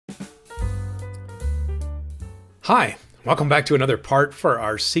Hi, welcome back to another part for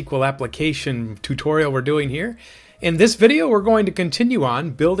our SQL application tutorial we're doing here. In this video, we're going to continue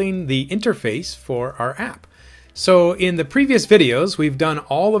on building the interface for our app. So in the previous videos, we've done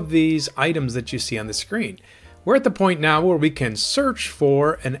all of these items that you see on the screen. We're at the point now where we can search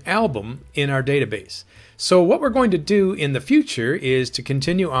for an album in our database. So what we're going to do in the future is to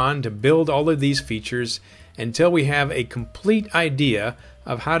continue on to build all of these features until we have a complete idea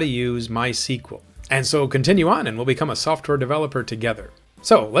of how to use MySQL. And so continue on and we'll become a software developer together.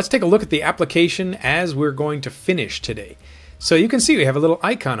 So let's take a look at the application as we're going to finish today. So you can see we have a little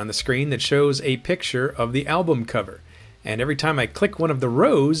icon on the screen that shows a picture of the album cover. And every time I click one of the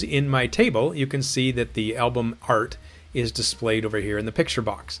rows in my table, you can see that the album art is displayed over here in the picture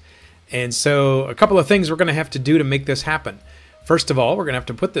box. And so a couple of things we're going to have to do to make this happen. First of all, we're going to have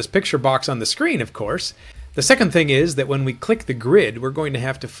to put this picture box on the screen, of course. The second thing is that when we click the grid, we're going to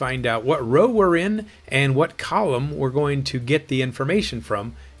have to find out what row we're in and what column we're going to get the information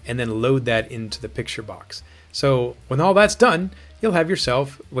from, and then load that into the picture box. So when all that's done, you'll have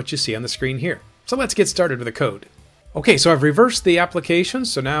yourself what you see on the screen here. So let's get started with the code. Okay, so I've reversed the application,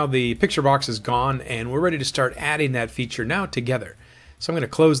 so now the picture box is gone and we're ready to start adding that feature now together. So I'm going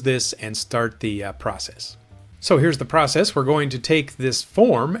to close this and start the process. So here's the process. We're going to take this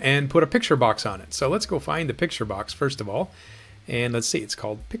form and put a picture box on it. So let's go find the picture box first of all. And let's see, it's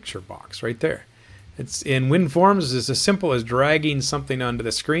called picture box right there. It's in winforms. It's as simple as dragging something onto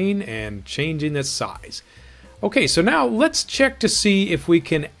the screen and changing the size. Okay, so now let's check to see if we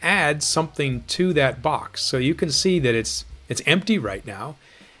can add something to that box. So you can see that it's empty right now.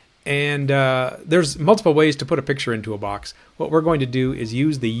 And there's multiple ways to put a picture into a box. What we're going to do is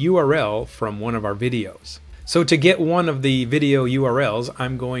use the URL from one of our videos. So to get one of the video URLs,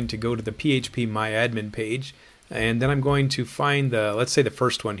 I'm going to go to the PHP MyAdmin page, and then I'm going to find let's say the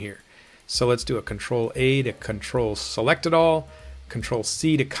first one here. So let's do a Control A to Control Select it all, Control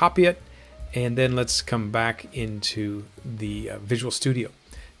C to copy it, and then let's come back into the Visual Studio.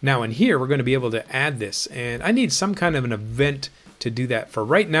 Now in here, we're going to be able to add this, and I need some kind of an event to do that. For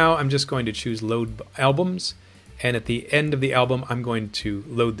right now, I'm just going to choose Load Albums. And at the end of the album, I'm going to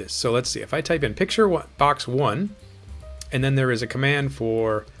load this. So let's see, if I type in picture box 1, and then there is a command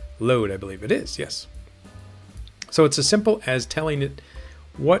for load, I believe it is, yes. So it's as simple as telling it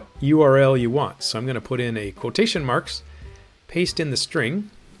what URL you want. So I'm going to put in a quotation marks, paste in the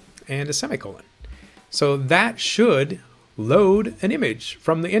string, and a semicolon. So that should load an image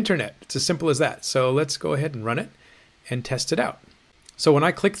from the internet. It's as simple as that. So let's go ahead and run it and test it out. So when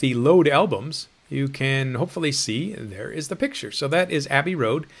I click the load albums, you can hopefully see there is the picture. So that is Abbey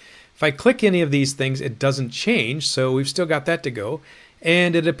Road. If I click any of these things, it doesn't change, so we've still got that to go.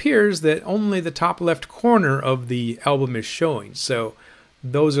 And it appears that only the top left corner of the album is showing. So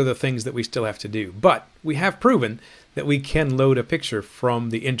those are the things that we still have to do. But we have proven that we can load a picture from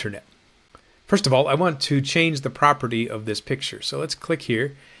the internet. First of all, I want to change the property of this picture. So let's click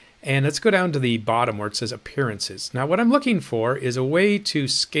here. And let's go down to the bottom where it says Appearances. Now what I'm looking for is a way to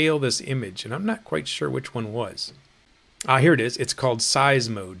scale this image, and I'm not quite sure which one was. Here it is. It's called Size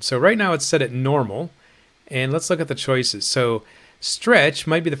Mode. So right now it's set at normal, and let's look at the choices. So stretch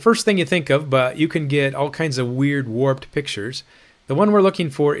might be the first thing you think of, but you can get all kinds of weird warped pictures. The one we're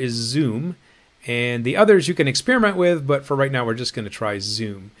looking for is zoom, and the others you can experiment with, but for right now we're just going to try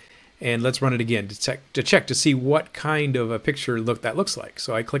zoom. And let's run it again to check to see what kind of a picture that looks like.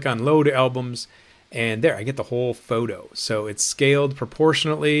 So I click on Load Albums, and there I get the whole photo. So it's scaled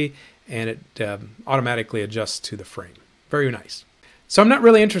proportionately, and it automatically adjusts to the frame. Very nice. So I'm not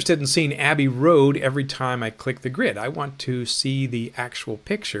really interested in seeing Abbey Road every time I click the grid. I want to see the actual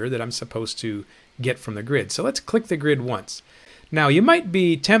picture that I'm supposed to get from the grid. So let's click the grid once. Now you might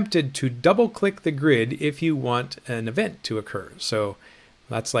be tempted to double click the grid if you want an event to occur. So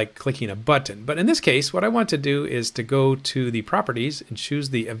that's like clicking a button. But in this case, what I want to do is to go to the properties and choose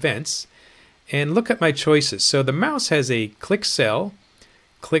the events and look at my choices. So the mouse has a click cell,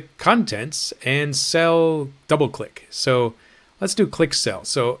 click contents, and cell double click. So let's do click cell.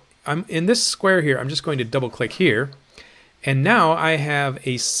 So I'm in this square here, I'm just going to double click here. And now I have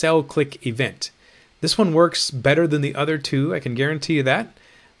a cell click event. This one works better than the other two, I can guarantee you that,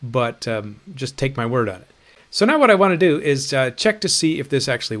 but just take my word on it. So now what I want to do is check to see if this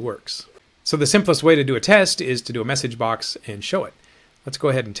actually works. So the simplest way to do a test is to do a message box and show it. Let's go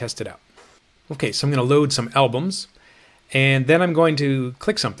ahead and test it out. Okay, so I'm going to load some albums, and then I'm going to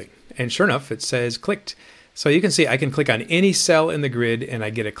click something. And sure enough, it says clicked. So you can see I can click on any cell in the grid and I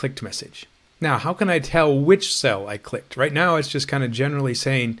get a clicked message. Now, how can I tell which cell I clicked? Right now, it's just kind of generally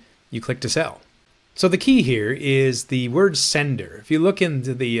saying you clicked a cell. So the key here is the word sender. If you look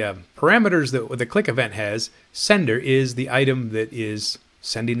into the parameters that the click event has, sender is the item that is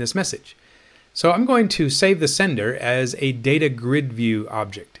sending this message. So I'm going to save the sender as a data grid view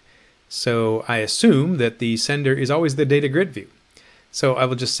object. So I assume that the sender is always the data grid view. So I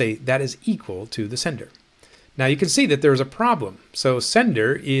will just say that is equal to the sender. Now you can see that there's a problem. So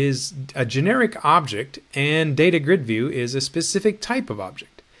sender is a generic object and data grid view is a specific type of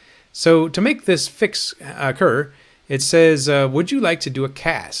object. So to make this fix occur, it says, would you like to do a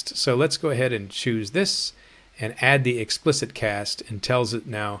cast? So let's go ahead and choose this and add the explicit cast, and tells it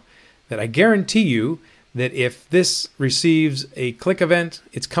now that I guarantee you that if this receives a click event,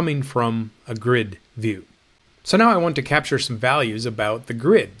 it's coming from a grid view. So now I want to capture some values about the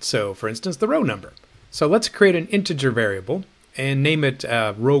grid. So for instance, the row number. So let's create an integer variable and name it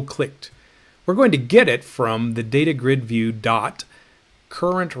row clicked. We're going to get it from the data grid view dot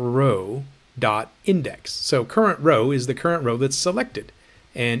current row dot index. So current row is the current row that's selected,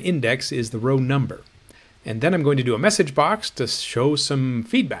 and index is the row number. And then I'm going to do a message box to show some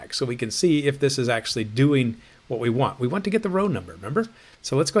feedback so we can see if this is actually doing what we want. We want to get the row number, remember?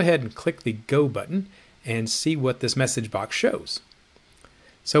 So let's go ahead and click the go button and see what this message box shows.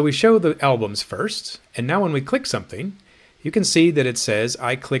 So we show the albums first, and now when we click something, you can see that it says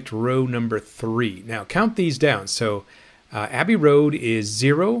I clicked row number 3. Now count these down. So Abbey Road is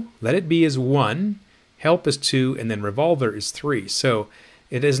 0, Let It Be is 1, Help is 2, and then Revolver is 3. So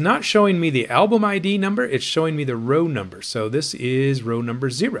it is not showing me the album ID number, it's showing me the row number. So this is row number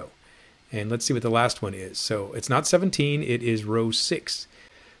 0. And let's see what the last one is. So it's not 17, it is row 6.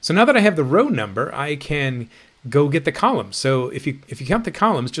 So now that I have the row number, I can go get the columns. So if you count the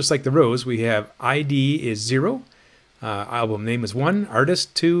columns, just like the rows, we have ID is 0, album name is 1,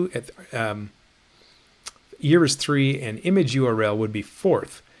 artist 2, year is 3, and image URL would be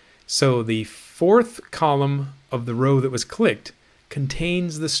 4th. So the 4th column of the row that was clicked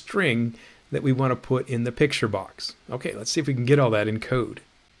contains the string that we want to put in the picture box. Okay, let's see if we can get all that in code.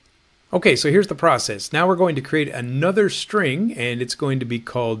 Okay, so here's the process. Now we're going to create another string, and it's going to be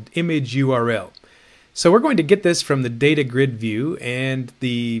called imageUrl. So we're going to get this from the data grid view, and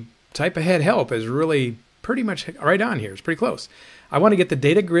the type ahead help is really pretty much right on here. It's pretty close. I want to get the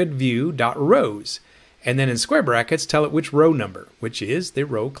data grid view dot rows, and then in square brackets tell it which row number, which is the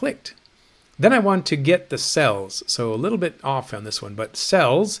row clicked. Then I want to get the cells. So a little bit off on this one, but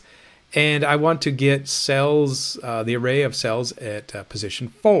cells, and I want to get cells, the array of cells at position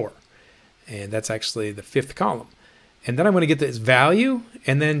 4. And that's actually the 5th column. And then I want to get this value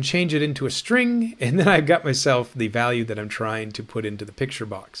and then change it into a string, and then I've got myself the value that I'm trying to put into the picture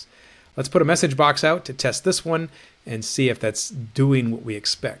box. Let's put a message box out to test this one and see if that's doing what we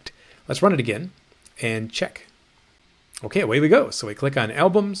expect. Let's run it again and check. Okay, away we go. So we click on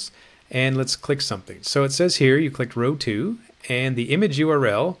albums and let's click something. So it says here you clicked row 2, and the image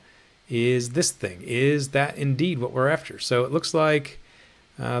URL is this thing. Is that indeed what we're after? So it looks like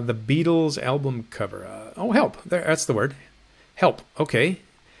the Beatles album cover. Oh, help. There, that's the word. Help. Okay.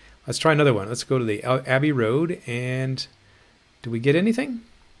 Let's try another one. Let's go to the Abbey Road, and do we get anything?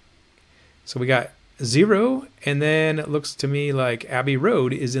 So we got 0, and then it looks to me like Abbey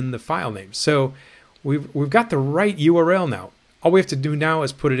Road is in the file name. So we've got the right URL now. All we have to do now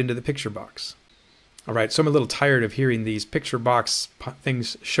is put it into the picture box. All right, so I'm a little tired of hearing these picture box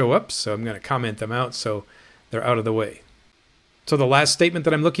things show up, so I'm going to comment them out so they're out of the way. So the last statement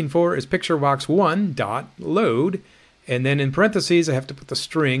that I'm looking for is picturebox1.load, and then in parentheses I have to put the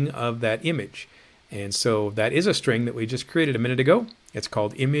string of that image. And so that is a string that we just created a minute ago. It's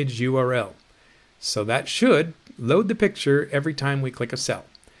called imageUrl. So that should load the picture every time we click a cell.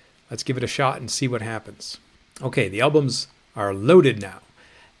 Let's give it a shot and see what happens. Okay, the albums are loaded now.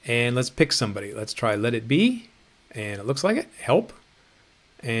 And let's pick somebody. Let's try Let It Be, and it looks like it. Help,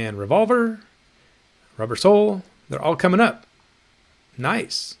 and Revolver, Rubber Soul. They're all coming up.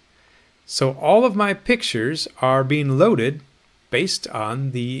 Nice. So all of my pictures are being loaded based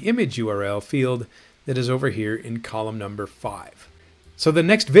on the image URL field that is over here in column number 5. So the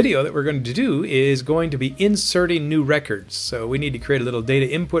next video that we're going to do is going to be inserting new records. So we need to create a little data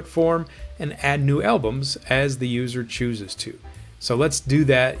input form and add new albums as the user chooses to. So let's do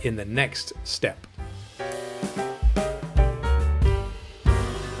that in the next step.